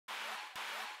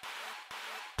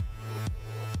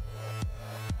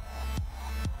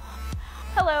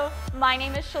Hello, my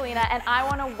name is Shalina and I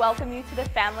want to welcome you to the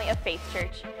Family of Faith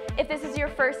Church. If this is your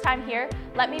first time here,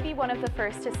 let me be one of the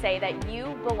first to say that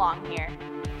you belong here.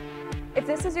 If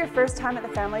this is your first time at the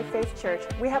Family of Faith Church,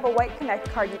 we have a white Connect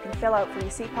card you can fill out from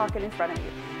the seat pocket in front of you.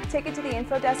 Take it to the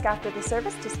info desk after the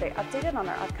service to stay updated on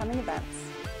our upcoming events.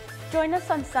 Join us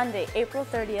on Sunday, April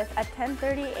 30th at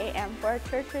 10:30 a.m. for our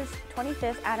church's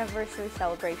 25th anniversary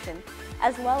celebration,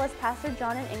 as well as Pastor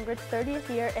John and Ingrid's 30th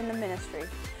year in the ministry.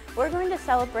 We're going to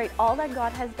celebrate all that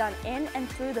God has done in and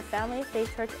through the Family of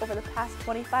Faith Church over the past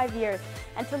 25 years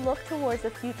and to look towards the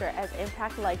future as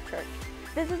Impact Life Church.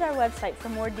 Visit our website for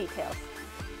more details.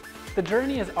 The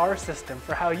Journey is our system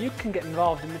for how you can get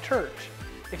involved in the church.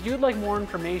 If you'd like more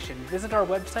information, visit our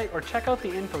website or check out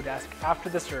the info desk after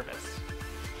the service.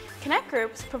 Connect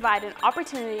groups provide an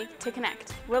opportunity to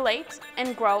connect, relate,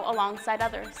 and grow alongside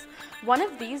others. One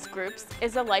of these groups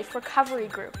is a Life Recovery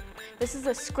Group. This is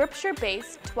a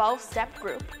scripture-based 12-step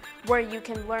group where you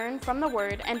can learn from the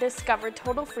Word and discover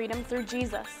total freedom through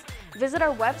Jesus. Visit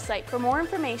our website for more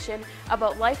information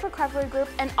about Life Recovery Group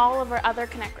and all of our other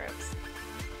Connect groups.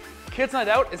 Kids Night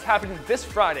Out is happening this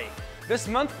Friday. This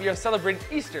month we are celebrating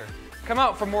Easter. Come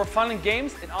out for more fun and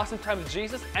games, an awesome time with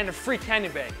Jesus, and a free candy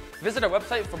bag. Visit our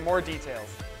website for more details.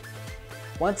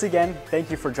 Once again,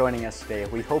 thank you for joining us today.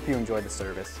 We hope you enjoyed the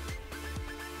service.